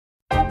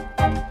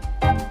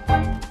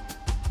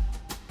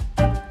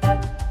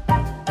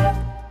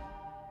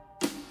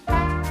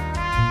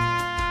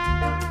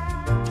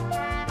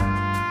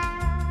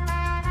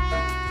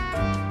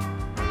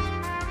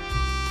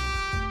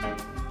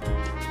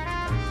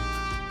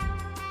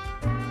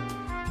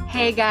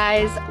Hey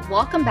guys,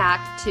 welcome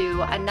back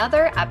to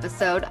another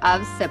episode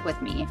of Sip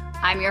With Me.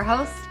 I'm your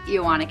host,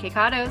 Ioana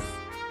Kikatos.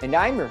 And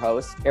I'm your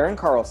host, Aaron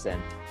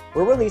Carlson.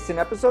 We'll release an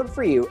episode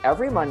for you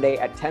every Monday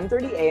at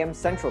 10:30 a.m.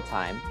 Central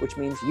Time, which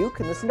means you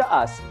can listen to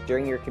us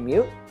during your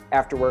commute,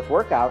 after work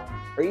workout,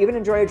 or even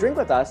enjoy a drink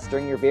with us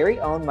during your very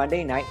own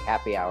Monday night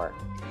happy hour.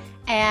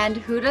 And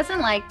who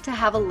doesn't like to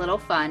have a little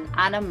fun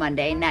on a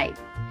Monday night?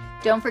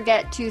 Don't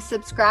forget to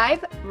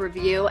subscribe,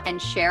 review, and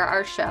share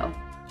our show.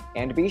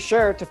 And be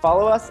sure to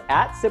follow us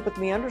at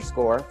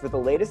sipwithme_ for the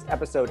latest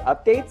episode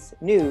updates,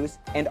 news,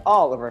 and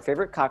all of our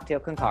favorite cocktail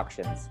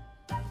concoctions.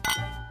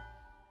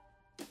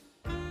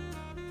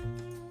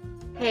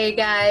 Hey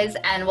guys,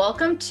 and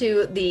welcome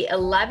to the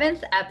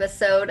 11th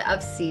episode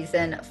of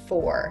season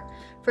 4.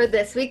 For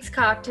this week's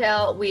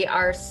cocktail, we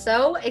are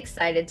so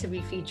excited to be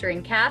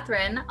featuring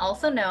Catherine,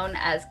 also known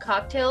as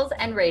Cocktails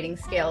and Rating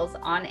Scales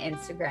on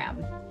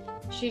Instagram.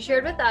 She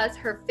shared with us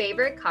her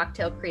favorite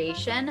cocktail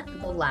creation,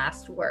 The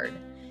Last Word.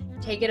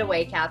 Take it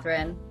away,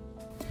 Catherine.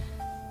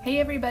 Hey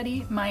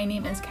everybody, my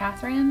name is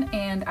Catherine,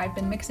 and I've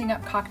been mixing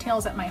up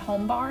cocktails at my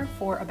home bar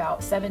for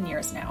about 7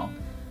 years now.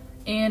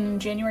 In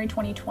January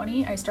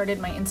 2020, I started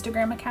my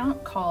Instagram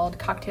account called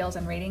Cocktails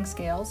and Rating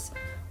Scales,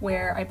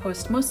 where I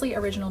post mostly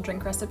original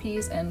drink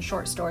recipes and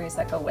short stories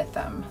that go with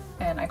them,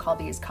 and I call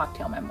these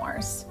cocktail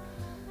memoirs.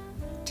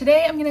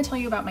 Today I'm going to tell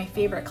you about my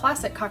favorite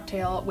classic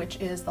cocktail, which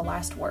is The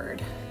Last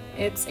Word.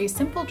 It's a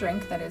simple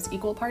drink that is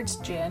equal parts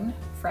gin,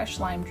 fresh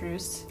lime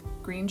juice,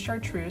 green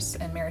chartreuse,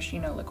 and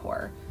maraschino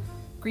liqueur.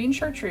 Green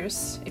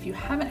chartreuse, if you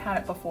haven't had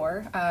it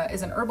before,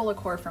 is an herbal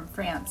liqueur from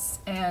France,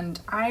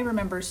 and I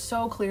remember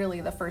so clearly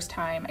the first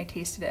time I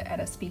tasted it at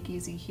a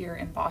speakeasy here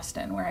in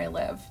Boston, where I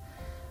live.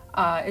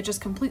 It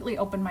just completely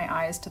opened my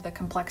eyes to the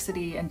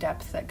complexity and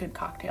depth that good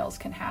cocktails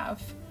can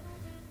have.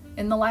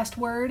 In The Last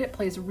Word, it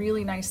plays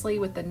really nicely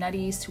with the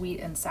nutty, sweet,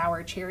 and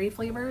sour cherry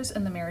flavors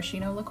in the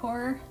maraschino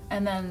liqueur,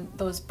 and then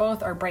those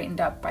both are brightened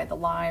up by the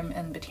lime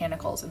and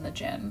botanicals in the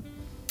gin.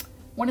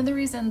 One of the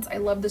reasons I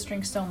love this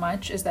drink so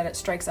much is that it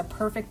strikes a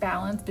perfect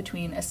balance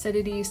between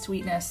acidity,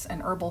 sweetness,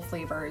 and herbal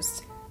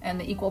flavors, and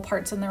the equal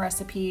parts in the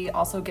recipe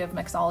also give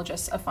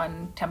mixologists a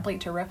fun template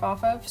to riff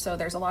off of, so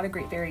there's a lot of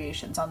great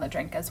variations on the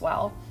drink as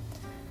well.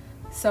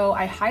 So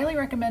I highly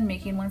recommend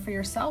making one for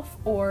yourself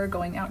or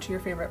going out to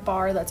your favorite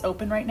bar that's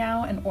open right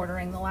now and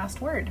ordering The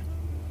Last Word.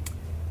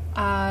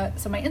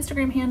 So my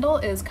Instagram handle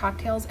is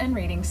Cocktails and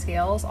Rating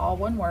Scales, all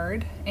one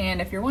word. And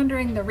if you're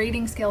wondering, the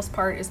rating scales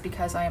part is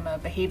because I am a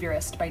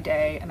behaviorist by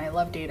day and I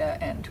love data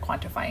and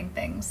quantifying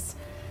things.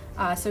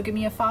 So give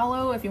me a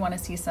follow if you want to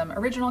see some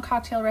original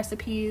cocktail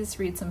recipes,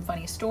 read some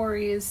funny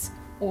stories,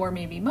 or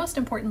maybe most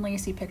importantly,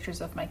 see pictures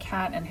of my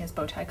cat and his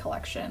bow tie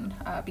collection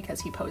because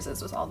he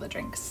poses with all the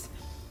drinks.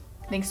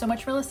 Thanks so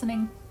much for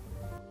listening.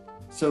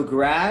 So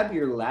grab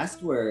your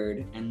last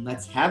word and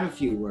let's have a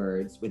few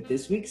words with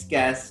this week's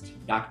guest,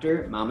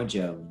 Dr. Mama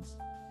Jones.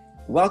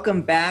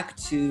 Welcome back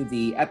to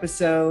the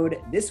episode.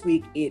 This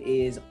week, it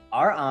is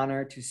our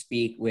honor to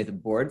speak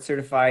with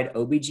board-certified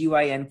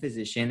OBGYN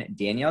physician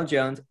Danielle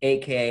Jones,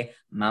 aka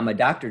Mama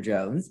Dr.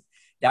 Jones.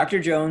 Dr.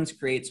 Jones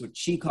creates what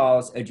she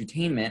calls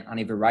edutainment on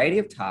a variety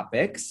of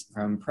topics,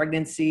 from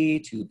pregnancy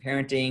to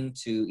parenting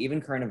to even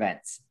current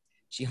events.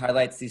 She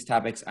highlights these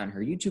topics on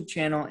her YouTube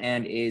channel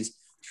and is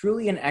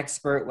truly an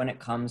expert when it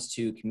comes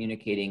to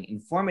communicating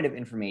informative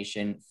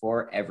information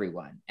for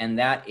everyone. And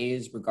that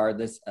is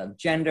regardless of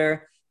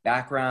gender,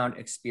 background,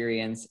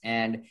 experience.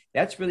 And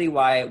that's really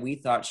why we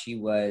thought she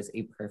was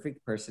a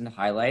perfect person to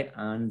highlight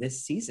on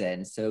this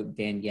season. So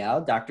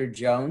Danielle, Dr.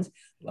 Jones,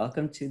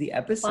 welcome to the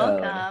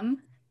episode.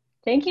 Welcome.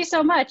 Thank you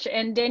so much.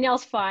 And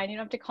Danielle's fine. You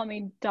don't have to call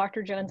me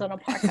Dr. Jones on a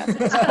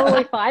podcast. It's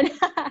totally fine.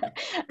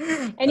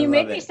 And you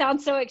make me sound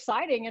so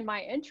exciting in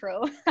my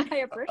intro.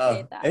 I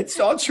appreciate that. It's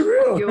all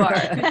true. You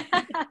are.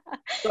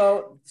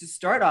 So to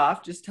start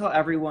off, just tell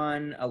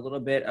everyone a little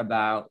bit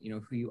about,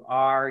 who you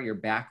are, your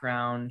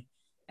background,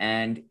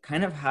 and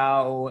kind of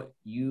how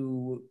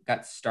you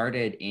got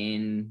started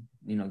in,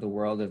 the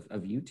world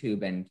of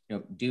YouTube and,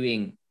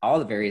 doing all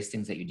the various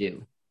things that you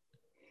do.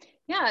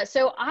 Yeah,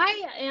 so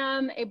I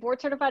am a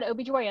board-certified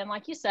OBGYN,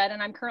 like you said,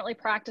 and I'm currently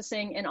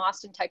practicing in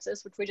Austin,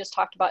 Texas, which we just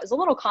talked about is a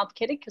little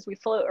complicated because we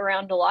float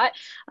around a lot,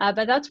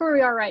 but that's where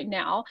we are right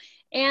now.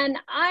 And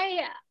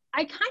I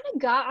kind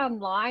of got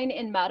online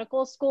in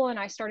medical school, and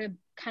I started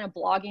kind of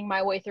blogging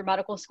my way through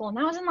medical school, and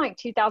that was in like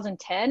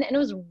 2010, and it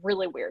was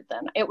really weird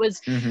then. It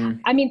was,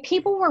 I mean,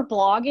 people were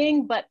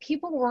blogging, but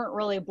people weren't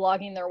really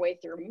blogging their way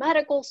through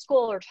medical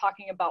school or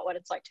talking about what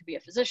it's like to be a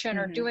physician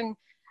or doing.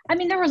 I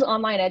mean, there was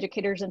online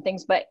educators and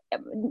things, but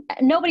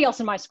nobody else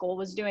in my school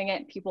was doing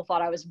it. People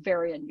thought I was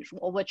very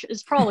unusual, which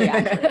is probably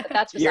accurate, but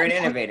that's You're an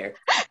innovator.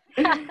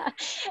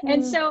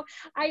 And so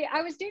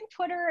I was doing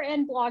Twitter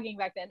and blogging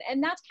back then.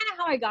 And that's kind of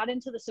how I got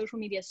into the social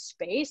media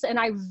space. And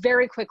I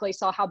very quickly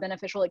saw how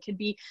beneficial it could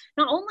be,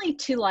 not only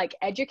to like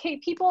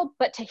educate people,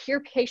 but to hear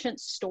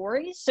patients'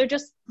 stories. So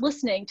just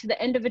listening to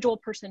the individual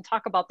person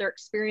talk about their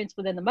experience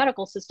within the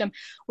medical system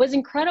was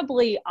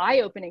incredibly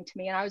eye-opening to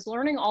me. And I was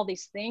learning all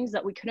these things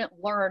that we couldn't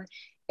learn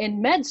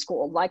in med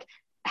school, like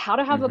how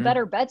to have a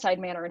better bedside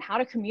manner and how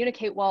to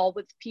communicate well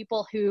with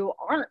people who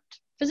aren't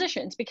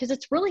physicians, because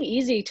it's really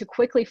easy to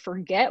quickly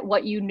forget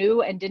what you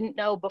knew and didn't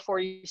know before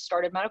you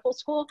started medical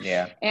school.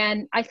 Yeah.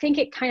 And I think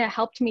it kind of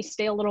helped me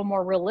stay a little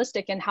more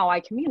realistic in how I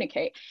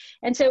communicate.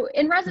 And so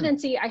in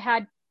residency, I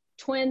had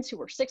twins who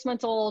were 6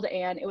 months old,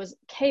 and it was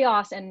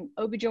chaos, and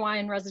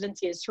OBGYN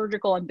residency is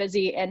surgical and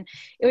busy, and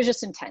it was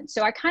just intense.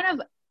 So I kind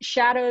of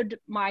shadowed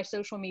my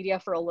social media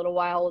for a little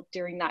while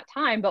during that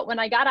time. But when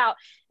I got out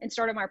and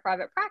started my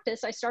private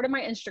practice, I started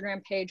my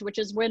Instagram page, which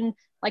is when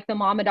like the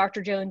Mama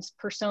Dr. Jones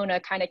persona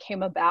kind of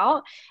came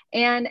about.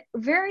 And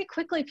very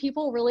quickly,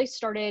 people really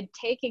started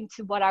taking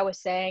to what I was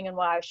saying and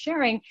what I was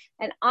sharing.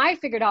 And I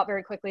figured out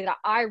very quickly that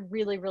I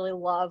really, really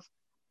love,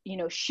 you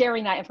know,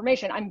 sharing that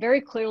information. I'm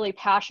very clearly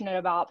passionate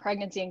about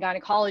pregnancy and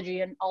gynecology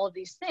and all of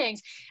these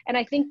things. And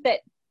I think that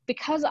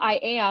because I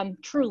am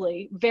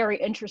truly very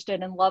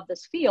interested and love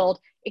this field,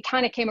 it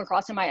kind of came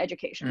across in my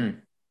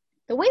education.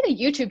 The way the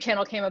YouTube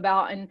channel came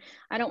about, and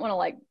I don't want to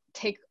like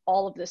take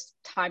all of this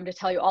time to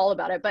tell you all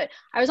about it, but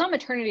I was on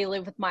maternity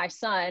leave with my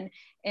son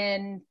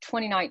in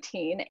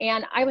 2019.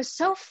 And I was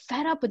so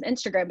fed up with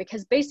Instagram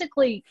because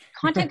basically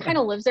content kind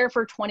of lives there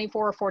for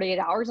 24 or 48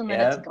 hours and then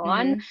it's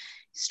gone.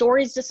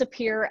 Stories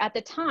disappear. At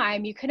the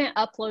time, you couldn't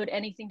upload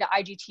anything to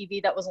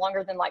IGTV that was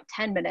longer than like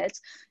 10 minutes.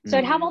 So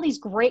I'd have all these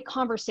great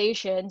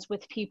conversations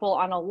with people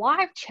on a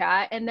live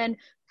chat. And then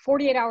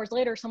 48 hours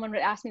later, someone would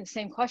ask me the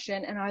same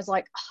question. And I was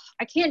like,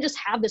 I can't just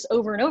have this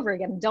over and over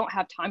again. I don't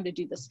have time to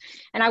do this.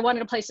 And I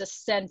wanted a place to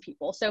send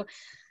people. So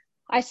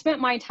I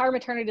spent my entire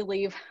maternity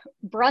leave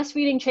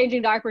breastfeeding,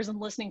 changing diapers, and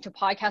listening to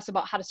podcasts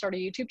about how to start a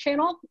YouTube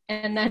channel.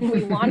 And then we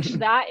launched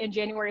that in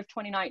January of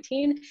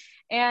 2019,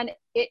 and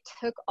it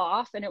took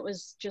off, and it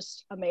was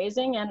just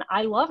amazing. And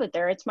I love it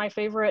there. It's my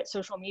favorite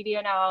social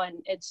media now, and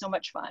it's so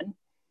much fun.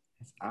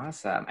 That's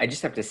awesome. I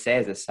just have to say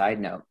as a side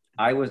note,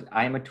 I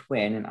am a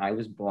twin, and I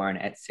was born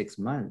at 6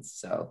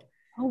 months. So.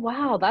 Oh,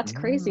 wow. That's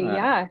crazy.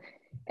 Yeah.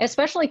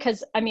 Especially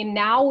because, I mean,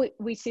 now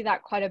we see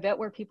that quite a bit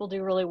where people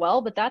do really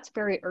well, but that's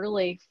very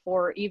early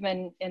for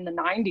even in the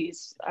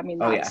 90s. I mean,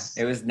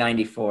 it was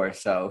 94.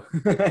 So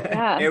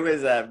it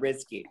was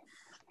risky.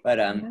 But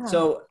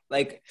so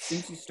like,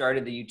 since you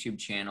started the YouTube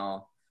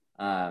channel,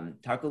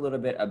 talk a little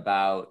bit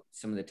about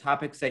some of the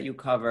topics that you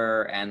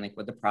cover and like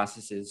what the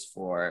process is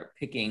for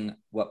picking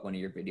what one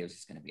of your videos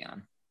is going to be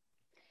on.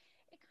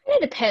 It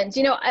depends.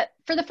 You know,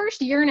 for the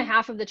first year and a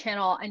half of the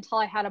channel, until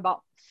I had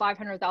about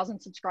 500,000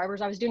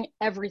 subscribers, I was doing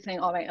everything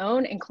on my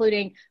own,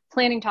 including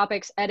planning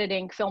topics,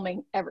 editing,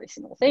 filming, every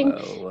single thing.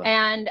 Whoa.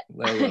 And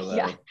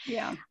Whoa.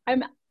 Yeah,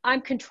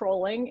 I'm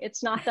controlling.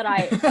 It's not that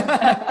I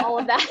all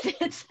of that.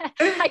 It's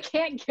I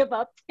can't give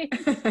up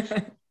things.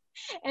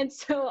 And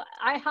so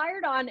I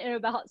hired on in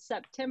about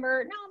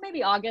September, no,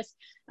 maybe August,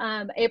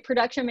 a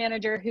production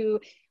manager who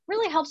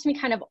really helps me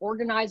kind of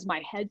organize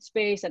my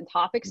headspace and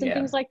topics and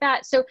things like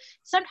that. So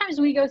sometimes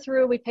we go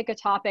through, we pick a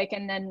topic,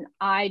 and then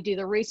I do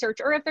the research,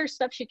 or if there's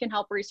stuff she can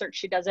help research,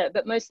 she does it,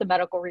 but most of the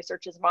medical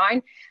research is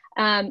mine.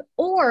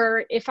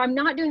 Or if I'm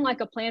not doing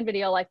like a planned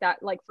video like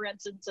that, like for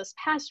instance, this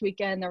past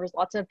weekend, there was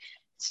lots of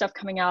stuff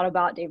coming out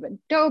about David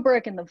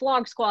Dobrik and the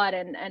Vlog Squad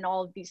and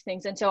all of these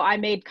things. And so I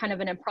made kind of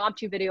an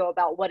impromptu video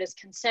about what is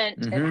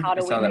consent and how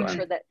do we make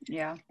sure that,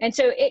 and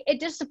so it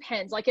just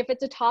depends. Like if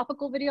it's a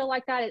topical video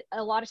like that,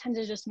 a lot of times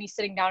it's just me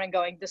sitting down and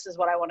going, this is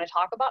what I want to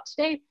talk about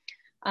today.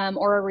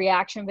 Or a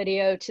reaction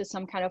video to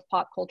some kind of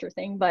pop culture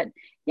thing. But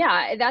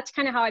yeah, that's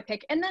kind of how I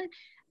pick. And then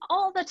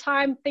all the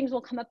time things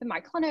will come up in my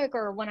clinic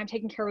or when I'm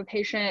taking care of a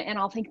patient, and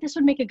I'll think this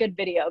would make a good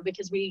video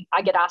because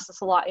I get asked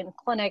this a lot in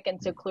clinic.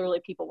 And so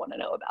clearly people want to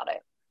know about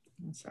it.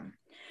 Awesome.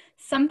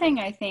 Something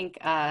I think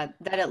that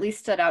at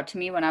least stood out to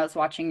me when I was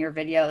watching your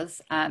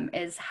videos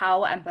is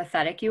how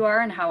empathetic you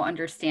are and how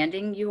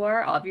understanding you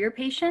are of your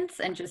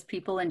patients and just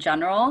people in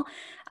general.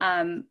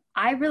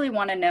 I really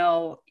want to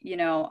know,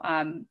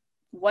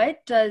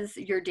 what does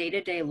your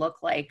day-to-day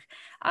look like?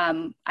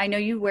 I know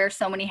you wear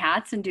so many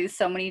hats and do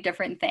so many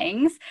different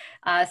things.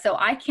 So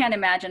I can't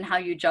imagine how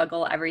you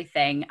juggle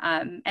everything.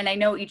 And I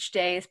know each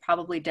day is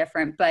probably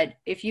different, but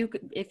if you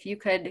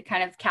could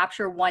kind of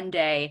capture one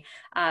day,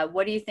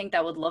 what do you think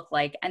that would look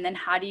like? And then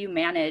how do you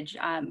manage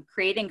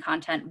creating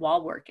content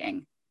while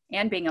working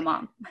and being a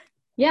mom?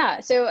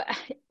 Yeah, so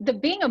the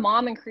being a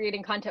mom and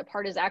creating content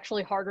part is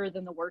actually harder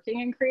than the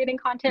working and creating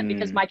content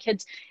because my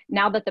kids,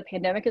 now that the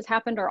pandemic has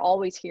happened, are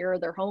always here.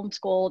 They're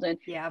homeschooled, and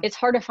it's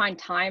hard to find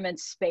time and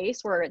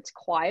space where it's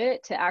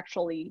quiet to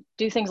actually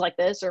do things like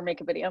this or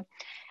make a video.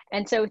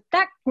 And so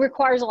that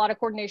requires a lot of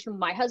coordination with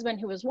my husband,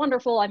 who is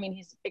wonderful. I mean,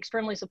 he's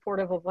extremely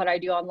supportive of what I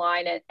do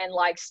online and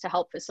likes to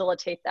help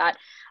facilitate that.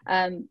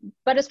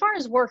 But as far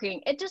as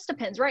working, it just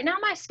depends. Right now,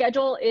 my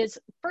schedule is,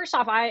 first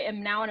off, I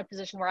am now in a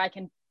position where I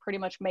can pretty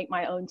much make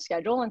my own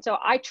schedule. And so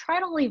I try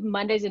to leave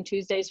Mondays and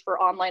Tuesdays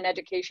for online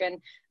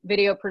education,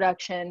 video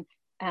production,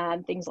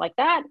 and things like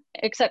that.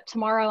 Except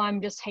tomorrow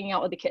I'm just hanging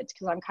out with the kids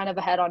because I'm kind of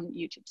ahead on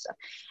YouTube stuff.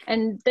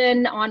 And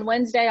then on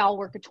Wednesday, I'll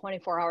work a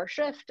 24-hour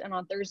shift. And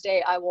on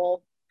Thursday, I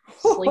will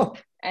sleep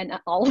and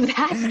all of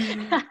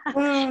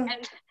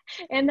that.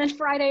 and and then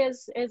Friday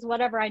is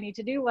whatever I need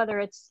to do,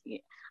 whether it's,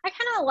 I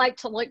kind of like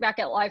to look back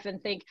at life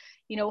and think,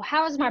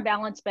 how has my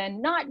balance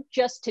been? Not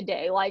just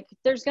today. Like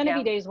there's going to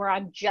be days where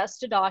I'm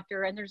just a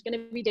doctor, and there's going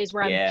to be days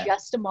where I'm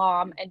just a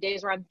mom, and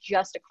days where I'm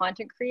just a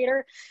content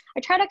creator. I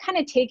try to kind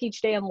of take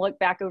each day and look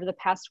back over the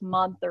past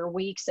month or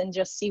weeks and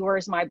just see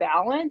where's my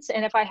balance.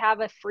 And if I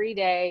have a free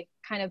day,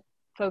 kind of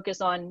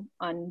focus on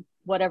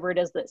whatever it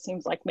is that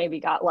seems like maybe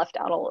got left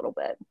out a little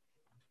bit.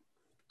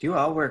 Do you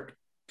all work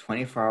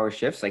 24-hour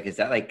shifts? Like, is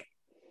that like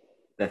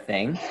the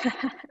thing?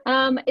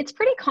 It's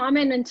pretty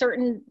common in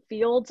certain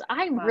fields.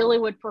 I really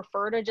would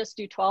prefer to just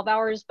do 12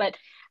 hours, but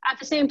at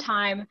the same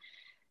time,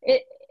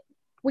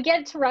 we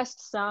get to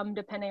rest some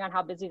depending on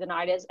how busy the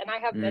night is. And I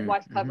have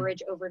midwife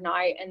coverage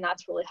overnight, and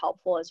that's really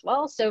helpful as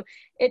well. So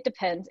it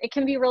depends. It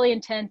can be really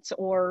intense,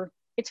 or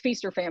it's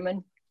feast or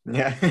famine.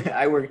 Yeah,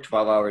 I work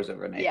 12 hours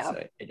overnight, so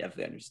I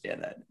definitely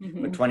understand that.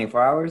 But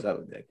 24 hours, I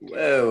would be like,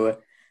 whoa.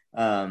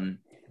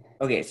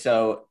 Okay,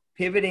 so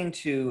pivoting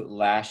to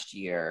last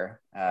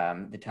year,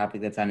 the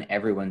topic that's on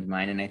everyone's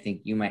mind, and I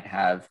think you might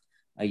have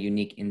a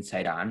unique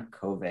insight on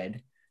COVID.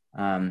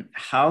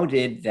 How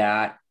did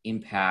that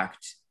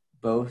impact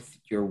both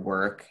your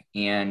work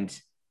and,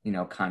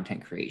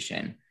 content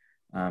creation,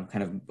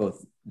 kind of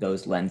both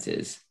those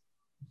lenses?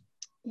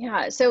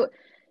 Yeah, so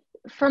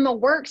from a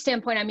work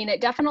standpoint, I mean,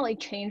 it definitely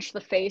changed the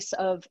face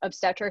of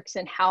obstetrics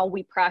and how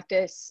we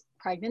practice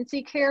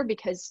pregnancy care,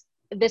 because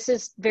this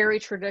is very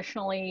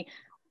traditionally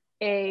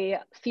a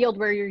field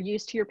where you're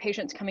used to your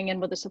patients coming in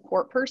with a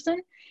support person,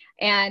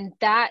 and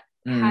that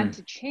had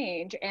to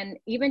change. And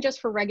even just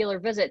for regular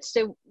visits.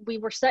 So we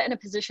were set in a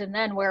position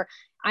then where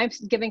I'm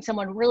giving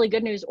someone really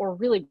good news or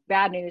really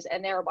bad news,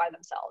 and they're by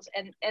themselves.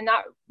 And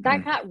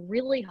that got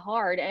really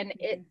hard. And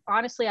it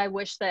honestly, I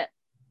wish that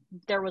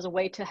there was a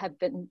way to have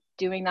been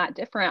doing that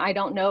different. I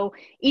don't know,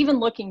 even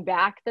looking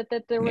back, that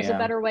there was a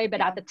better way,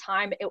 but at the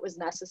time it was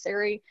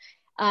necessary.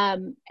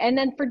 And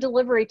then for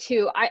delivery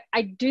too,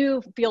 I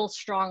do feel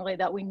strongly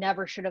that we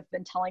never should have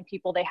been telling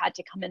people they had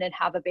to come in and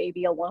have a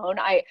baby alone.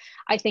 I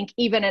think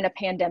even in a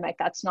pandemic,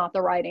 that's not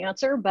the right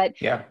answer, but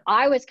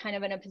I was kind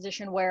of in a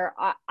position where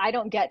I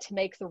don't get to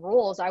make the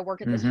rules. I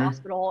work at this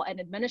hospital, and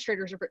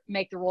administrators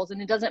make the rules.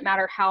 And it doesn't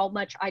matter how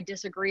much I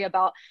disagree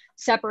about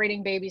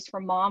separating babies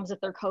from moms if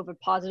they're COVID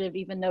positive,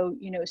 even though,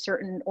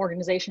 certain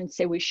organizations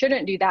say we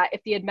shouldn't do that.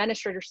 If the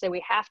administrators say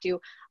we have to,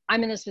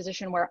 I'm in this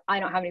position where I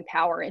don't have any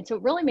power. And so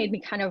it really made me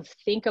kind of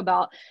think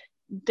about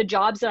the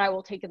jobs that I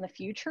will take in the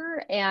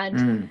future,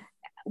 and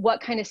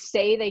what kind of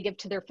say they give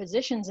to their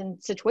physicians in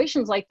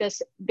situations like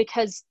this,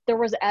 because there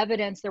was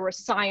evidence, there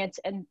was science,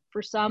 and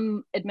for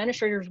some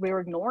administrators, we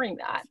were ignoring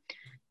that.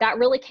 That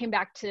really came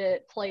back to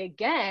play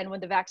again when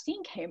the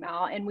vaccine came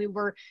out, and we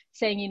were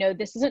saying,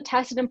 this isn't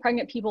tested in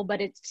pregnant people, but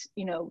it's,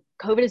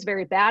 COVID is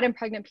very bad in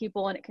pregnant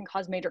people, and it can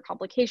cause major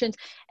complications,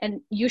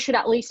 and you should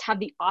at least have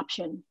the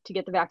option to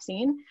get the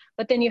vaccine.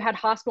 But then you had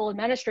hospital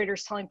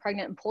administrators telling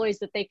pregnant employees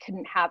that they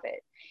couldn't have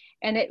it.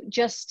 And it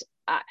just,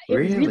 it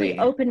really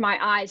opened my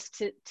eyes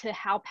to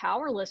how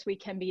powerless we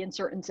can be in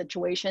certain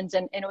situations.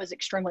 And it was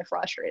extremely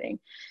frustrating.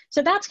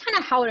 So that's kind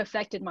of how it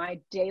affected my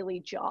daily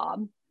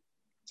job.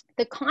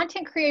 The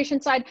content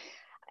creation side,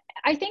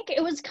 I think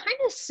it was kind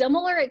of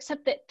similar,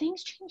 except that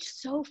things changed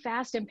so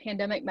fast in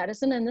pandemic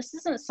medicine, and this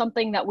isn't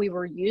something that we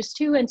were used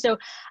to. And so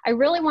I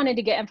really wanted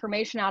to get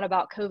information out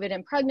about COVID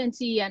and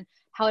pregnancy, and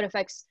how it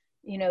affects,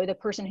 the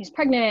person who's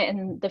pregnant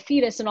and the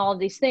fetus and all of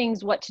these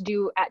things, what to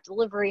do at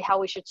delivery, how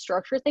we should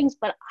structure things.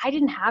 But I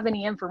didn't have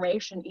any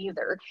information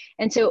either.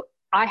 And so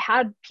I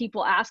had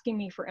people asking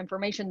me for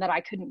information that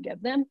I couldn't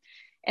give them.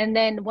 And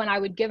then when I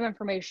would give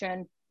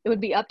information, it would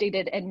be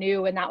updated and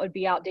new, and that would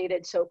be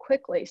outdated so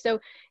quickly. So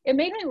it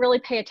made me really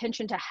pay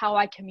attention to how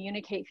I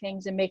communicate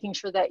things, and making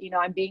sure that,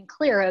 I'm being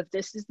clear of,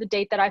 this is the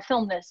date that I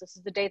filmed this. This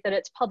is the date that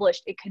it's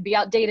published. It could be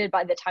outdated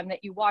by the time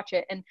that you watch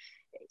it. And,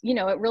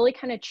 it really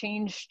kind of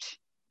changed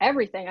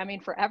everything. I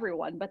mean, for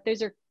everyone, but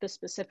those are the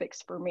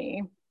specifics for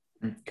me.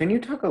 Can you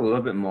talk a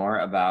little bit more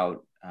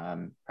about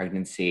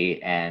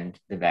pregnancy and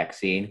the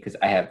vaccine? Because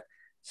I have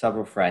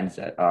several friends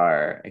that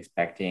are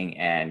expecting,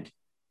 and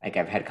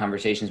I've had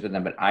conversations with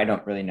them, but I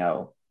don't really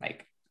know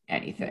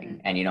anything.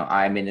 And,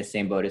 I'm in the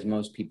same boat as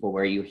most people,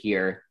 where you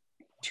hear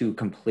two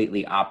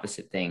completely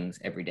opposite things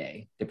every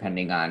day,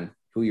 depending on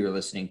who you're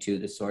listening to,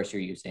 the source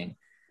you're using.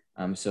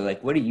 So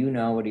what do you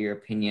know? What are your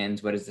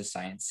opinions? What does the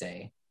science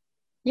say?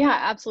 Yeah,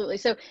 absolutely.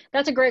 So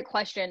that's a great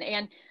question.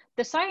 And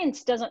the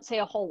science doesn't say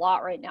a whole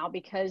lot right now,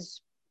 because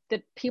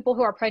the people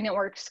who are pregnant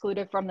were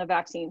excluded from the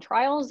vaccine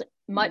trials,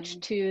 much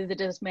to the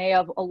dismay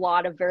of a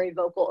lot of very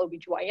vocal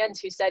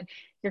OBGYNs who said,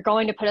 you're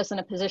going to put us in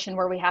a position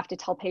where we have to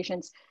tell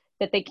patients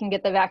that they can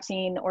get the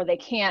vaccine or they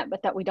can't,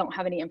 but that we don't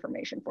have any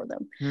information for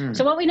them.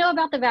 So what we know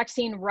about the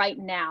vaccine right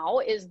now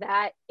is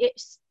that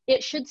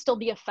it should still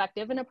be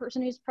effective in a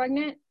person who's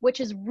pregnant, which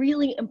is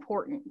really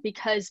important,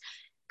 because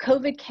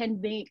COVID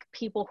can make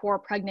people who are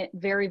pregnant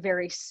very,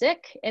 very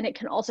sick, and it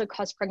can also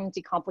cause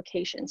pregnancy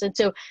complications. And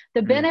so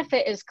the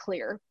benefit is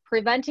clear.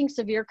 Preventing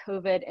severe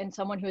COVID in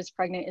someone who is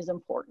pregnant is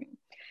important.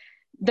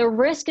 the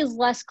risk is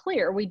less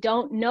clear. We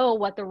don't know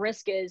what the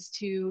risk is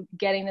to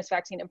getting this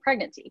vaccine in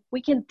pregnancy.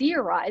 We can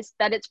theorize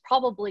that it's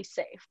probably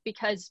safe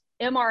because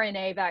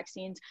mRNA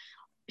vaccines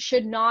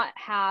should not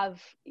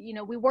have,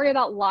 we worry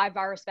about live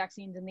virus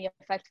vaccines and the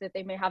effect that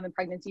they may have in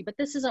pregnancy, but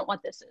this isn't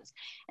what this is.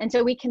 And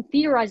so we can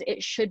theorize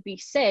it should be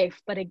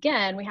safe, but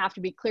again, we have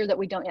to be clear that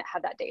we don't yet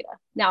have that data.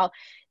 Now,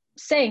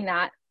 saying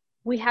that,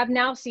 we have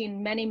now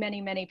seen many,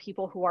 many, many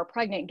people who are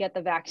pregnant get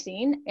the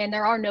vaccine, and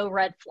there are no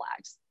red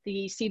flags.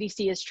 The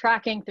CDC is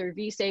tracking through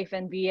VSafe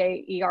and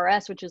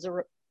VAERS, which is a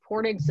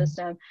reporting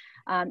system,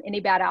 any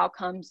bad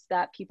outcomes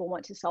that people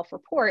want to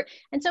self-report.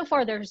 And so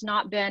far, there's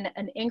not been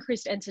an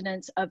increased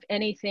incidence of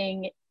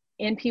anything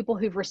in people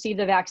who've received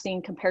the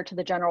vaccine compared to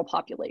the general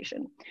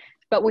population.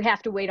 But we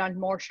have to wait on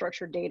more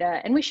structured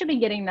data, and we should be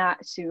getting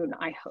that soon,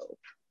 I hope.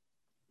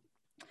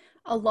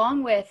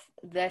 Along with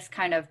this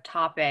kind of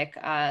topic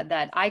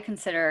that I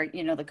consider,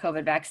 the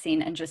COVID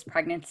vaccine and just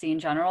pregnancy in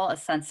general, a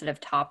sensitive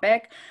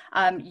topic,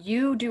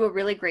 you do a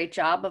really great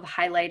job of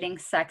highlighting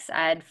sex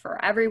ed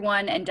for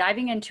everyone and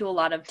diving into a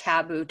lot of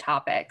taboo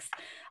topics.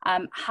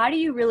 How do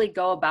you really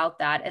go about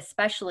that,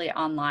 especially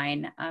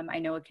online? I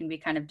know it can be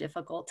kind of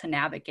difficult to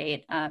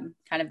navigate kind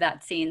of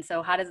that scene.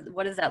 So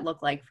what does that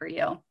look like for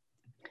you?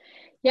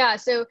 Yeah,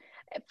 so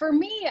for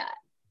me,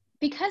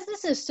 because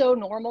this is so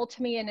normal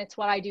to me and it's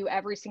what I do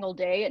every single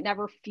day, it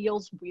never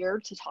feels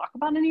weird to talk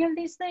about any of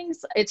these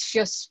things. It's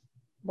just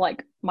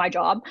like my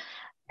job.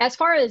 As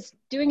far as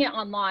doing it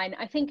online,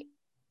 I think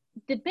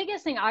the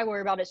biggest thing I worry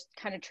about is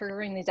kind of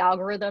triggering these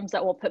algorithms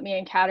that will put me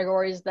in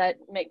categories that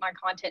make my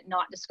content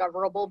not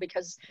discoverable,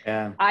 because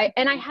I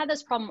had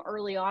this problem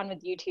early on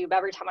with YouTube.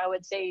 Every time I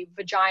would say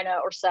vagina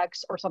or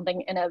sex or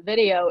something in a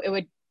video, it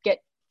would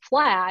get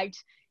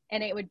flagged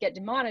and it would get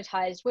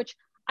demonetized, which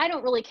I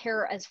don't really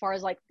care as far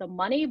as like the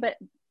money, but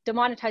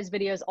demonetized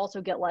videos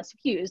also get less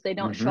views. They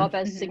don't show up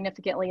as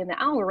significantly in the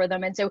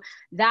algorithm. And so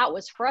that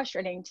was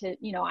frustrating to,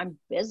 I'm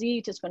busy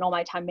to spend all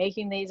my time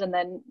making these and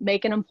then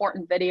make an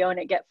important video and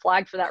it get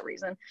flagged for that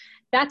reason.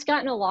 That's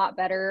gotten a lot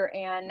better.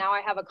 And now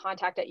I have a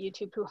contact at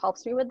YouTube who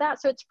helps me with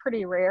that. So it's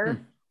pretty rare,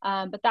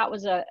 but that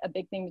was a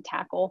big thing to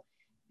tackle.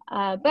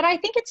 But I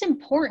think it's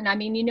important. I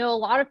mean, a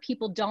lot of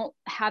people don't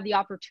have the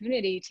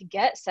opportunity to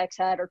get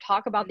sex ed or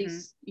talk about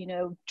these,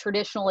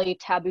 traditionally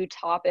taboo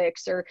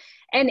topics,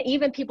 and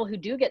even people who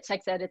do get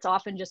sex ed, it's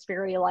often just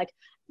very like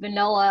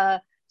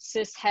vanilla,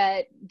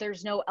 cishet,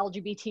 there's no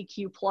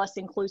LGBTQ plus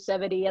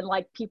inclusivity, and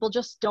like people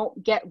just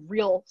don't get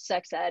real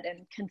sex ed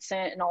and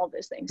consent and all of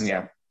those things.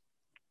 Yeah.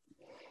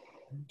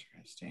 So.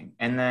 Interesting.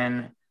 And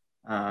then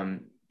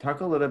talk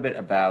a little bit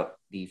about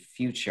the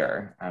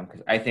future,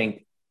 because I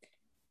think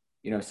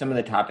some of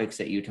the topics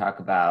that you talk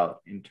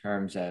about in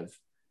terms of,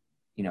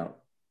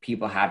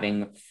 people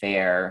having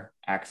fair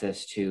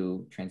access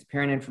to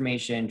transparent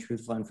information,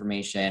 truthful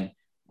information,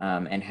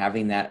 and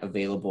having that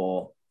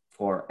available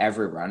for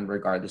everyone,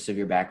 regardless of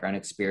your background,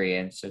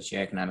 experience,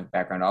 socioeconomic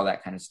background, all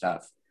that kind of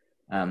stuff.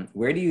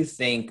 Where do you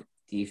think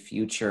the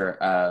future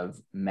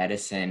of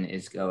medicine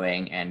is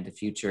going, and the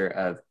future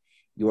of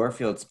your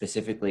field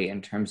specifically,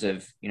 in terms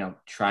of,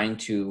 trying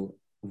to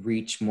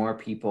reach more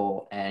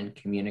people and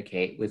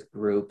communicate with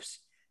groups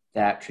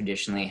that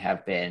traditionally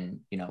have been,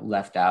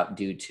 left out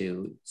due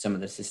to some of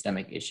the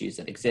systemic issues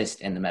that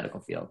exist in the medical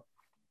field?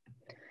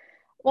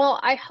 Well,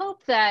 I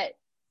hope that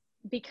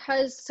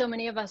because so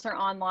many of us are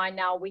online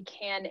now, we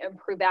can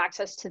improve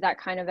access to that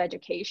kind of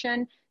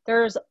education.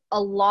 There's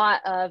a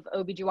lot of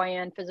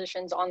OBGYN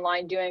physicians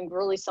online doing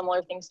really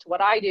similar things to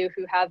what I do,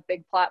 who have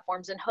big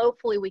platforms, and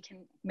hopefully we can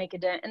make a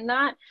dent in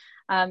that.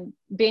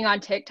 Being on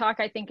TikTok,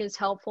 I think, is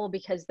helpful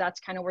because that's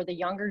kind of where the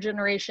younger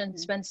generation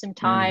spends some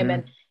time,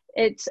 and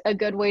it's a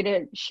good way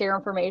to share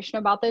information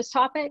about those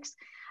topics.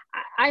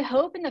 I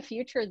hope in the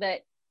future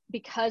that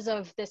because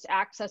of this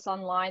access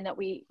online that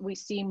we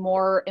see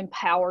more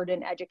empowered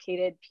and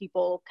educated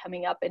people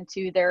coming up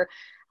into their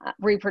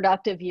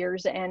reproductive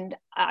years. And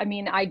I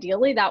mean,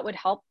 ideally that would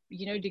help,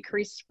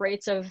 decrease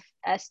rates of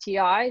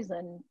STIs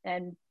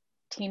and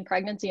teen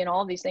pregnancy and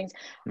all of these things.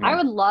 I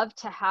would love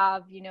to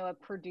have, a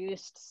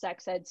produced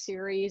sex ed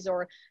series,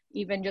 or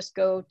even just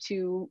go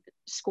to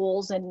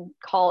schools and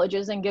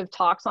colleges and give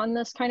talks on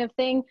this kind of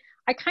thing.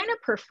 I kind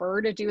of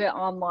prefer to do it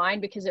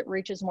online because it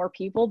reaches more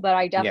people, but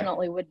I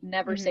definitely would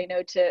never say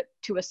no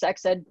to a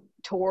sex ed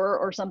tour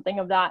or something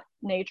of that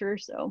nature.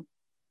 So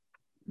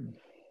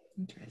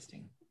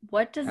interesting.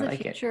 What does the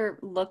future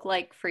look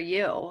like for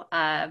you?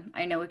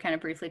 I know we kind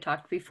of briefly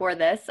talked before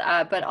this,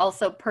 but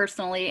also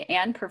personally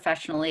and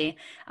professionally,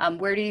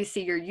 where do you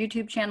see your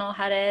YouTube channel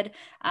headed?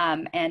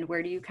 And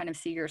where do you kind of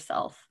see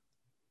yourself?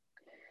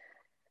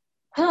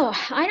 Oh,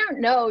 I don't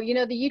know.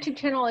 The YouTube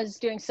channel is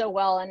doing so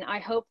well, and I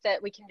hope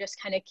that we can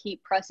just kind of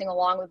keep pressing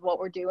along with what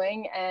we're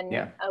doing.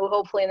 And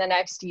hopefully in the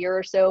next year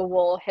or so,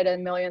 we'll hit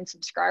 1 million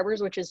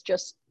subscribers, which is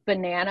just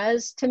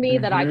bananas to me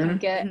that I can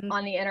get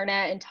on the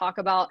internet and talk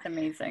about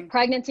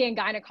pregnancy and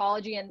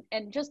gynecology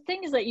and just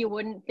things that you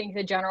wouldn't think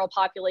the general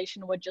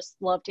population would just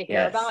love to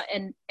hear about,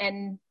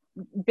 and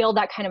build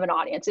that kind of an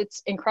audience.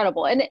 It's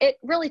incredible. And it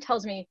really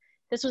tells me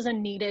this was a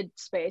needed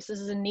space. This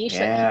is a niche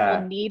that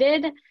people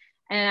needed.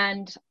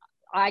 And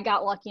I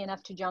got lucky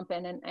enough to jump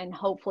in and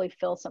hopefully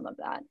fill some of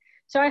that.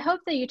 So I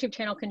hope the YouTube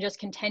channel can just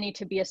continue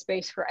to be a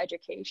space for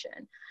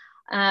education.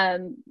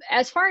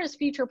 As far as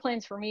future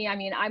plans for me, I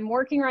mean, I'm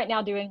working right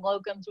now doing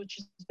locums, which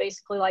is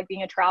basically like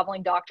being a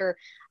traveling doctor.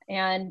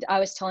 And I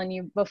was telling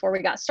you before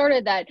we got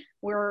started that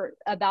we're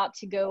about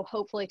to go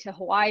hopefully to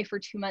Hawaii for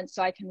 2 months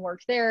so I can work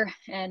there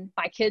and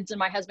my kids and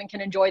my husband can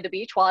enjoy the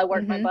beach while I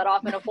work my butt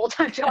off in a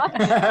full-time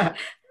job.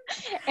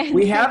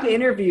 We have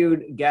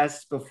interviewed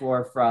guests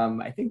before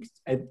from, I think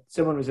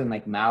someone was in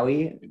like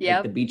Maui.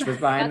 Like the beach was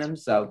behind them.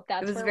 So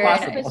that's where we're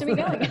supposed to be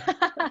going.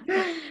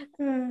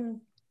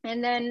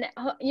 And then,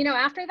 you know,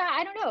 after that,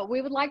 I don't know,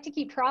 we would like to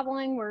keep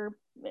traveling. We're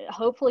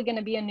hopefully going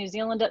to be in New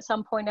Zealand at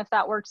some point if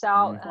that works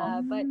out.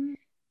 But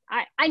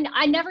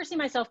I never see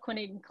myself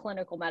quitting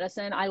clinical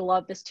medicine. I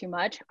love this too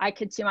much. I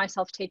could see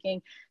myself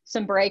taking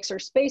some breaks or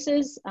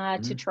spaces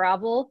to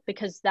travel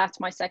because that's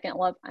my second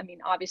love. I mean,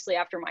 obviously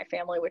after my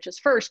family, which is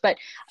first, but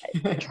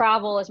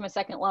travel is my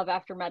second love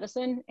after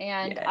medicine.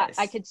 And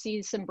I could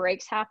see some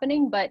breaks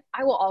happening, but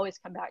I will always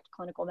come back to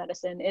clinical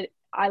medicine.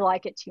 I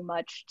like it too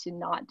much to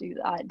not do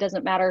that. It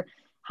doesn't matter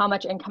how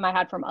much income I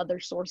had from other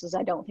sources.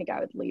 I don't think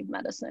I would leave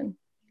medicine.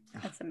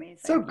 That's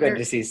amazing. So good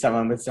to see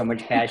someone with so much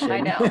passion.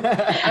 I know.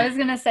 I was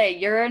going to say,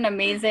 you're an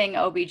amazing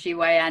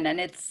OBGYN.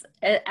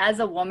 And as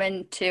a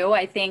woman too,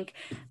 I think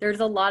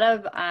there's a lot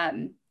of,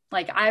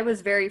 like I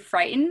was very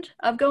frightened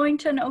of going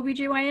to an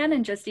OBGYN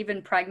and just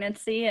even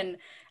pregnancy and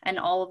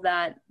all of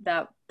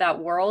that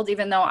world,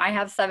 even though I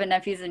have 7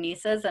 nephews and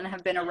nieces and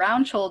have been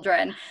around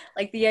children,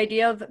 like the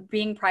idea of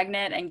being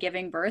pregnant and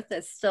giving birth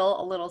is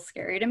still a little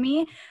scary to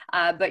me.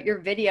 But your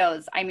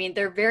videos, I mean,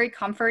 they're very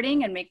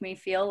comforting and make me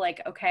feel like,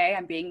 okay,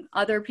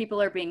 other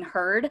people are being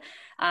heard.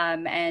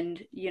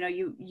 And you know,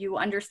 you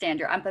understand,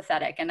 you're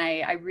empathetic. And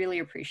I really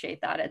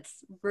appreciate that. It's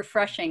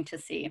refreshing to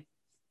see.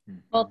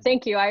 Well,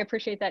 thank you. I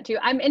appreciate that too.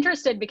 I'm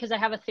interested because I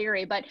have a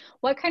theory, but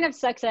what kind of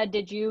sex ed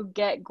did you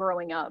get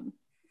growing up?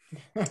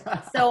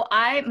 So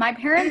my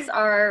parents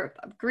are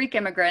Greek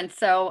immigrants.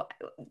 So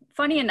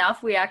funny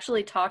enough, we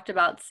actually talked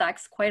about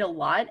sex quite a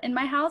lot in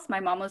my house. My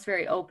mom was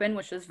very open,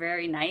 which was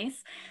very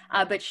nice.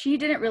 But she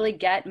didn't really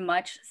get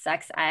much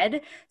sex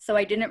ed. So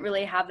I didn't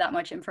really have that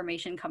much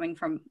information coming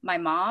from my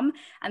mom.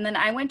 And then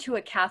I went to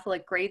a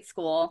Catholic grade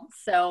school.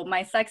 So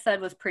my sex ed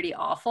was pretty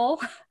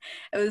awful.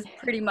 It was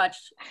pretty much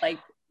like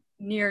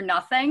near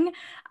nothing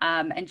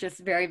and just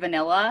very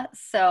vanilla.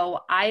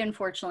 So I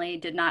unfortunately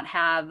did not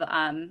have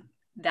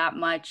that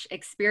much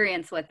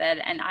experience with it.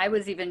 And I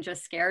was even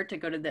just scared to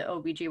go to the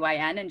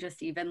OBGYN and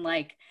just even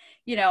like,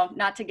 you know,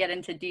 not to get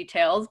into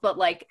details, but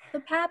like the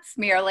pap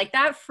smear, like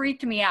that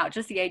freaked me out,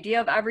 just the idea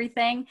of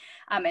everything.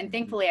 And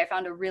thankfully I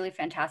found a really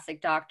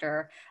fantastic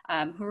doctor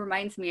who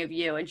reminds me of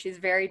you. And she's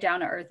very down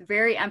to earth,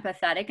 very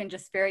empathetic and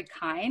just very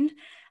kind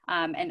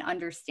and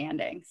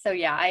understanding. So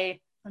yeah,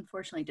 I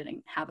unfortunately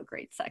didn't have a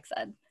great sex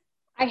ed.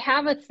 I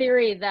have a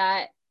theory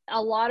that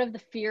a lot of the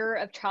fear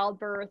of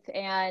childbirth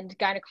and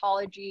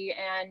gynecology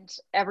and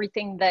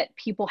everything that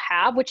people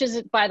have, which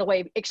is, by the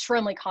way,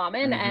 extremely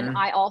common. And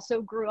I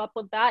also grew up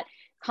with that,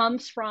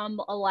 comes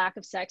from a lack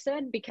of sex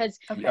ed because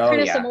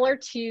similar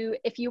to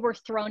if you were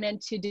thrown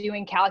into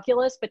doing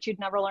calculus, but you'd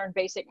never learned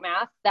basic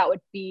math, that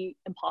would be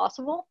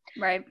impossible.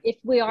 Right. If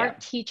we aren't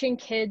teaching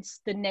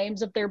kids the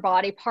names of their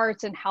body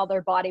parts and how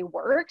their body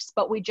works,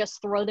 but we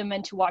just throw them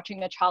into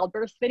watching a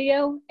childbirth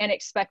video and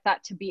expect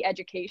that to be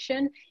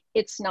education,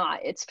 it's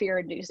not, it's fear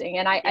inducing.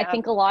 And I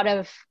think a lot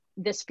of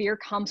this fear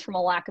comes from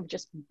a lack of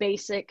just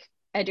basic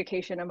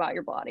education about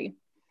your body.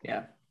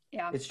 Yeah,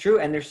 it's true.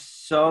 And there's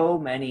so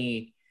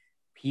many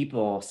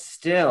people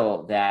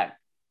still that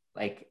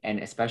like, and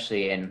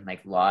especially in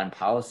like law and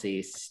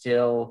policy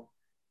still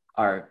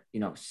are, you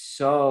know,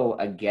 so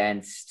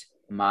against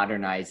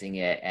modernizing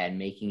it and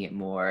making it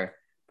more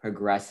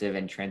progressive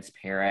and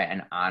transparent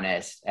and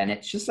honest. And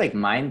it's just like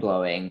mind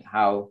blowing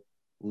how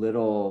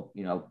little,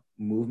 you know,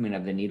 movement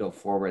of the needle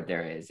forward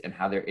there is and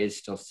how there is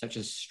still such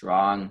a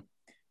strong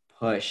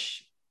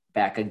push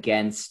back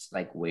against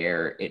like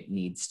where it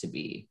needs to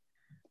be.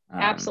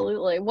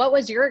 Absolutely. What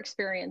was your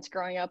experience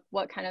growing up?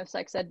 What kind of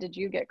sex ed did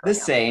you get growing up?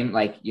 The same,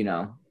 like, you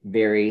know,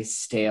 very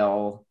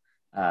stale,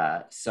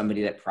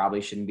 somebody that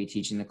probably shouldn't be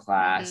teaching the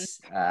class,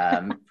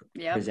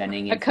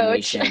 presenting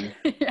information.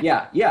 A coach.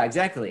 Yeah,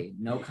 exactly.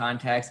 No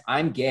context.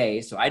 I'm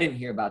gay, so I didn't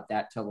hear about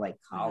that till like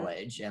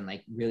college and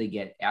like really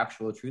get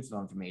actual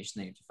truthful information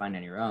that you have to find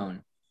on your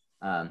own.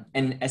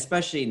 And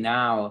especially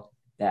now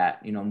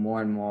that, you know,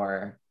 more and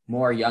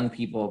more young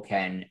people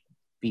can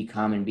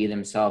become and be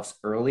themselves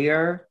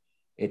earlier,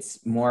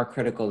 it's more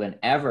critical than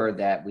ever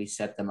that we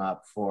set them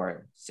up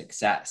for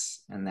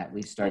success and that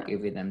we start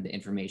giving them the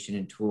information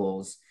and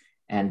tools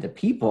and the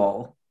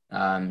people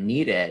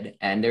needed.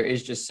 And there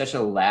is just such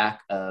a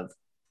lack of,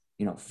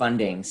 you know,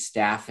 funding,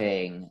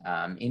 staffing,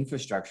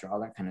 infrastructure, all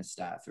that kind of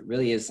stuff. It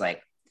really is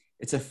like,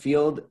 it's a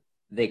field,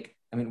 like,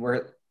 I mean,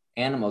 we're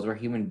animals, we're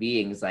human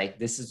beings. Like,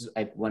 this is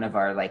like one of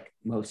our like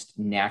most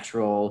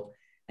natural,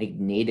 like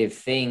native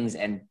things.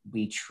 And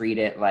we treat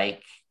it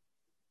like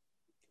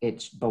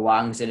it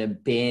belongs in a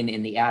bin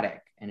in the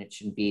attic and it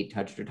shouldn't be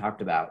touched or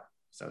talked about.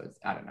 So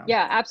I don't know.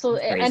 Yeah,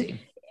 absolutely. It's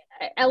crazy.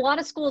 And a lot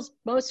of schools,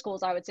 most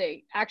schools, I would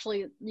say,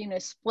 actually,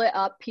 split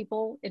up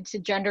people into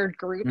gendered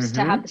groups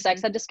to have the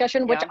sex ed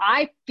discussion, which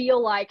I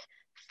feel like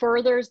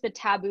furthers the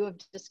taboo of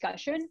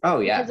discussion. Oh,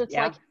 yeah. Because it's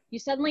like you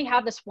suddenly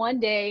have this one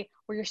day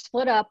where you're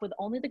split up with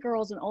only the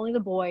girls and only the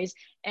boys,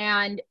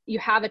 and you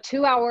have a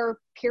 2-hour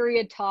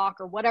period talk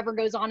or whatever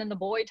goes on in the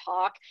boy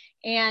talk,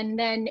 and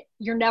then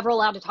you're never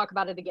allowed to talk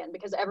about it again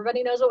because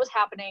everybody knows what was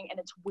happening and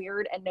it's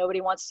weird and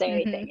nobody wants to say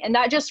anything. And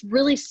that just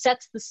really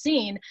sets the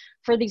scene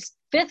for these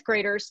fifth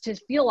graders to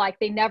feel like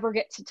they never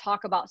get to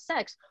talk about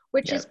sex,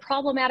 which is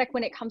problematic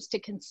when it comes to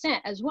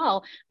consent as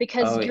well,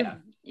 because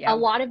a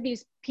lot of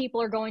these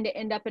people are going to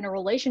end up in a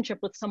relationship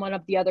with someone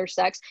of the other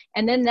sex.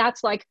 And then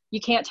that's like,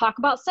 you can't talk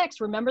about sex.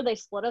 Remember, they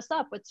split us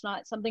up. It's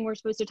not something we're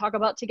supposed to talk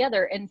about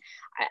together. And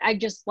I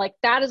just like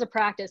that as a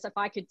practice. If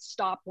I could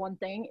stop one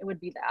thing, it would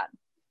be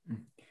that.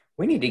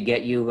 We need to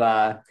get you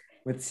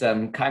with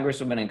some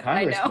congresswomen and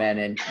congressmen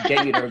and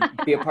get you to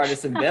be a part of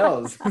some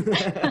bills.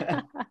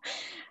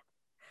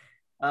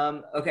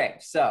 Okay,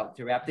 so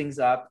to wrap things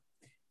up,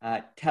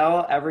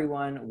 tell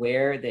everyone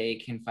where they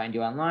can find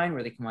you online,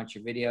 where they can watch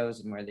your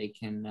videos, and where they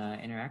can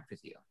interact with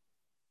you.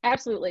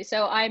 Absolutely.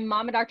 So I'm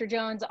Mama Dr.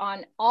 Jones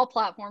on all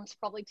platforms,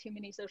 probably too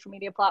many social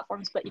media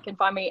platforms, but you can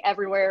find me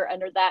everywhere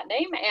under that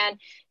name. And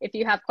if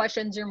you have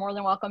questions, you're more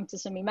than welcome to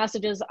send me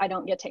messages. I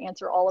don't get to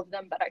answer all of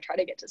them, but I try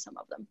to get to some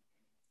of them.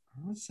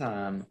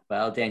 Awesome.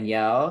 Well,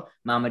 Danielle,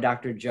 Mama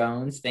Dr.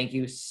 Jones, thank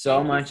you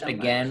so much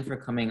again for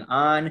coming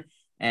on.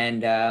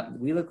 And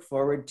we look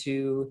forward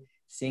to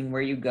seeing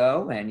where you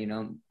go.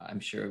 And, I'm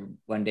sure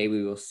one day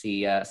we will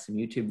see some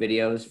YouTube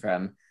videos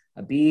from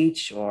a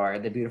beach or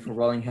the beautiful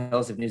rolling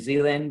hills of New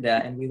Zealand.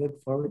 And we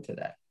look forward to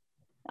that.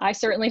 I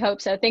certainly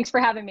hope so. Thanks for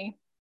having me.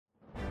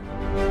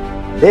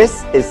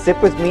 This is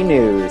Sip With Me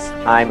News.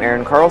 I'm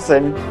Aaron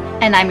Carlson.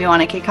 And I'm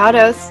Ioana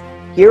Kikatos.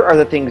 Here are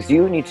the things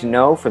you need to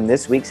know from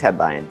this week's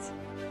headlines.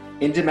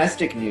 In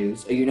domestic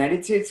news, a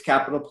United States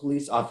Capitol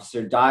Police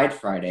officer died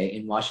Friday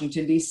in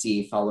Washington,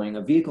 D.C. following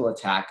a vehicle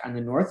attack on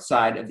the north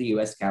side of the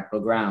U.S.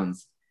 Capitol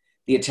grounds.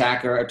 The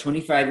attacker, a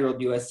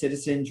 25-year-old U.S.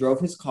 citizen, drove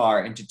his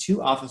car into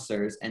 2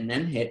 officers and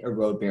then hit a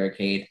road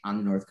barricade on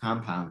the north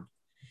compound.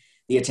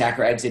 The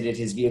attacker exited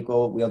his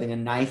vehicle wielding a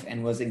knife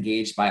and was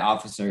engaged by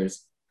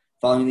officers.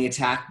 Following the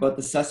attack, both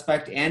the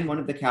suspect and one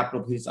of the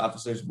Capitol Police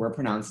officers were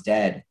pronounced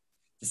dead.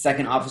 The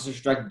second officer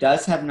struck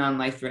does have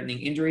non-life-threatening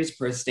injuries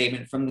per a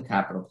statement from the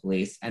Capitol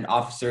Police, and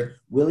Officer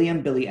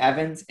William Billy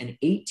Evans, an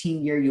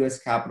 18-year U.S.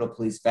 Capitol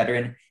Police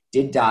veteran,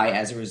 did die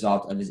as a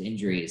result of his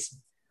injuries.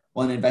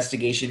 While an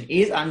investigation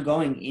is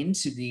ongoing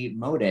into the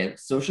motive,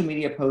 social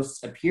media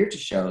posts appear to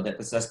show that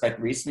the suspect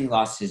recently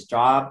lost his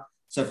job,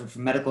 suffered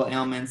from medical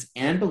ailments,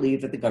 and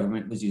believed that the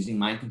government was using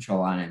mind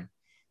control on him.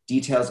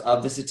 Details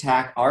of this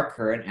attack are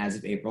current as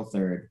of April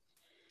 3rd.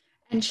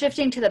 And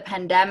shifting to the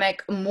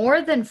pandemic,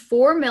 more than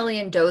 4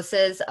 million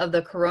doses of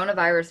the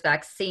coronavirus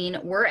vaccine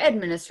were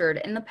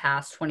administered in the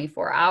past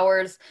 24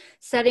 hours,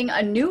 setting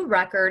a new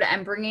record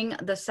and bringing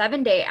the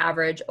 7-day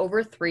average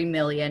over 3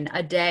 million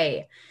a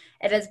day.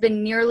 It has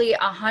been nearly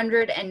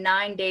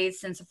 109 days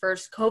since the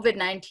first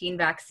COVID-19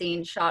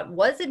 vaccine shot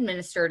was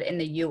administered in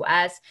the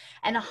U.S.,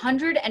 and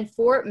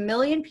 104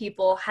 million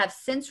people have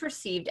since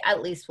received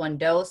at least one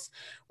dose,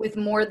 with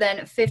more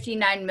than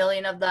 59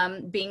 million of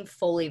them being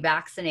fully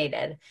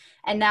vaccinated.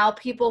 And now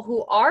people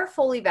who are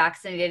fully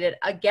vaccinated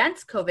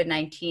against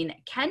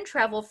COVID-19 can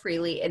travel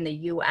freely in the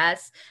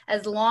U.S.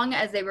 as long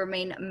as they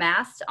remain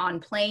masked on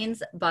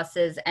planes,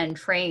 buses, and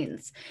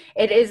trains.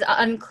 It is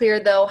unclear,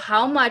 though,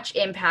 how much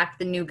impact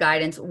the new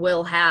guidance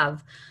will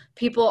have.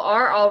 People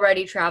are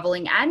already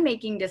traveling and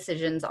making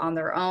decisions on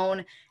their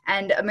own,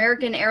 and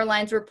American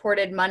Airlines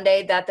reported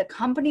Monday that the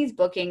company's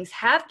bookings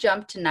have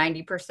jumped to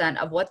 90%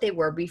 of what they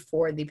were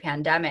before the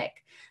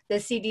pandemic. The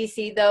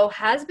CDC, though,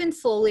 has been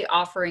slowly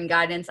offering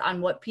guidance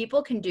on what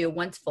people can do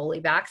once fully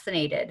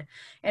vaccinated.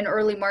 In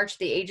early March,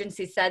 the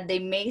agency said they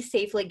may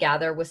safely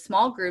gather with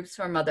small groups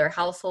from other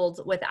households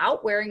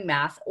without wearing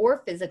masks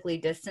or physically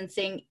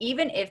distancing,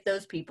 even if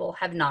those people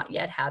have not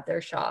yet had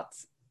their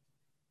shots.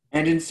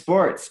 And in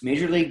sports,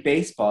 Major League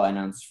Baseball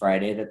announced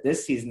Friday that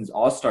this season's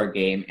All-Star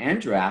Game and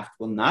Draft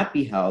will not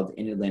be held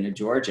in Atlanta,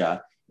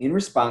 Georgia, in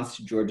response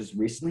to Georgia's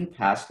recently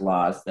passed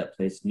laws that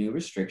place new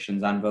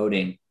restrictions on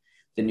voting.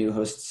 The new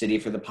host city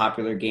for the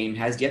popular game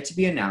has yet to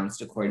be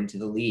announced, according to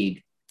the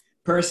league.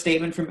 Per a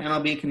statement from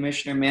MLB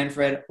Commissioner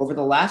Manfred, over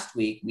the last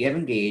week, we have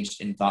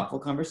engaged in thoughtful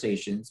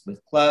conversations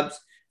with clubs,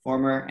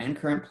 former and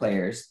current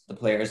players, the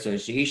Player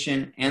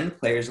Association, and the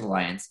Players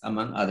Alliance,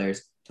 among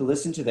others, to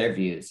listen to their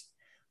views.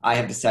 I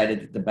have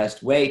decided that the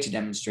best way to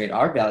demonstrate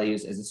our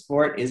values as a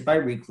sport is by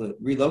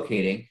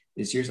relocating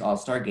this year's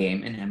All-Star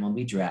Game and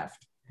MLB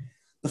Draft.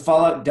 The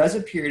fallout does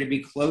appear to be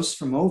close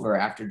from over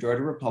after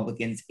Georgia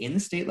Republicans in the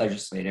state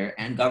legislature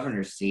and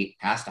governor's seat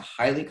passed a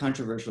highly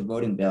controversial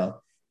voting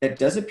bill that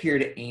does appear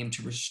to aim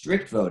to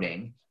restrict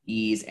voting,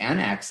 ease,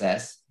 and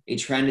access, a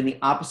trend in the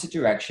opposite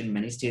direction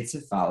many states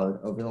have followed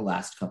over the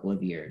last couple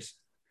of years.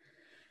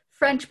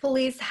 French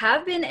police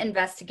have been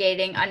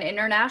investigating an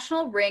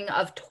international ring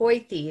of toy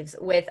thieves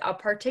with a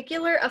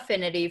particular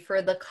affinity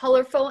for the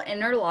colorful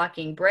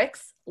interlocking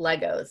bricks,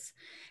 Legos.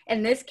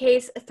 In this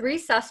case, 3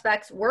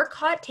 suspects were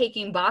caught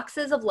taking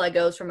boxes of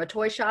Legos from a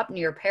toy shop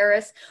near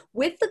Paris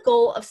with the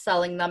goal of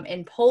selling them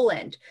in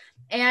Poland.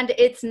 And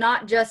it's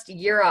not just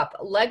Europe.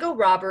 Lego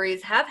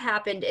robberies have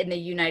happened in the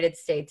United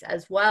States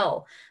as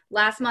well.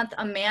 Last month,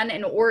 a man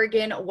in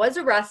Oregon was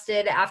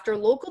arrested after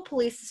local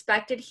police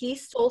suspected he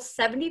stole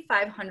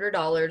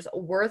 $7,500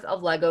 worth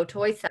of Lego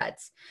toy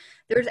sets.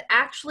 There's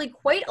actually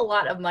quite a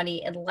lot of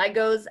money in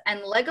Legos,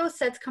 and Lego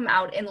sets come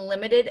out in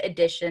limited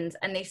editions,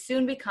 and they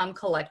soon become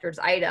collector's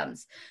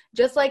items.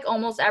 Just like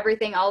almost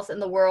everything else in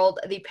the world,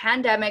 the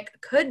pandemic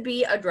could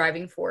be a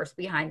driving force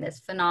behind this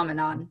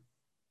phenomenon.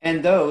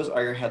 And those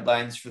are your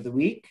headlines for the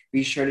week.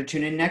 Be sure to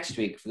tune in next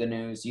week for the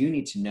news you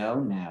need to know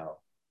now.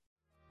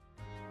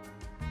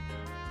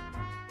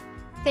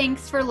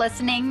 Thanks for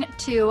listening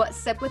to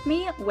Sip With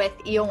Me with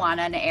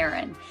Ioana and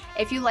Aaron.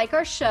 If you like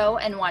our show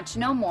and want to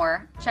know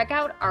more, check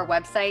out our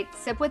website,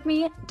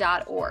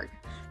 sipwithme.org.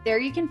 There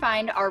you can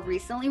find our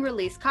recently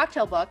released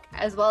cocktail book,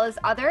 as well as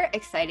other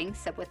exciting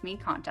Sip With Me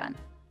content.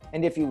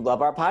 And if you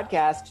love our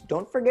podcast,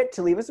 don't forget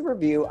to leave us a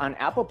review on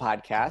Apple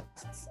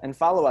Podcasts and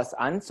follow us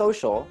on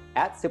social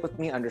at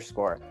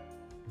sipwithme_.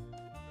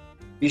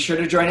 Be sure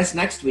to join us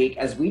next week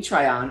as we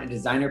try on a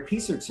designer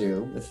piece or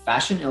two with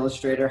fashion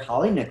illustrator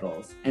Holly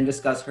Nichols and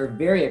discuss her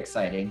very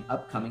exciting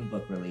upcoming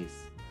book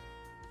release.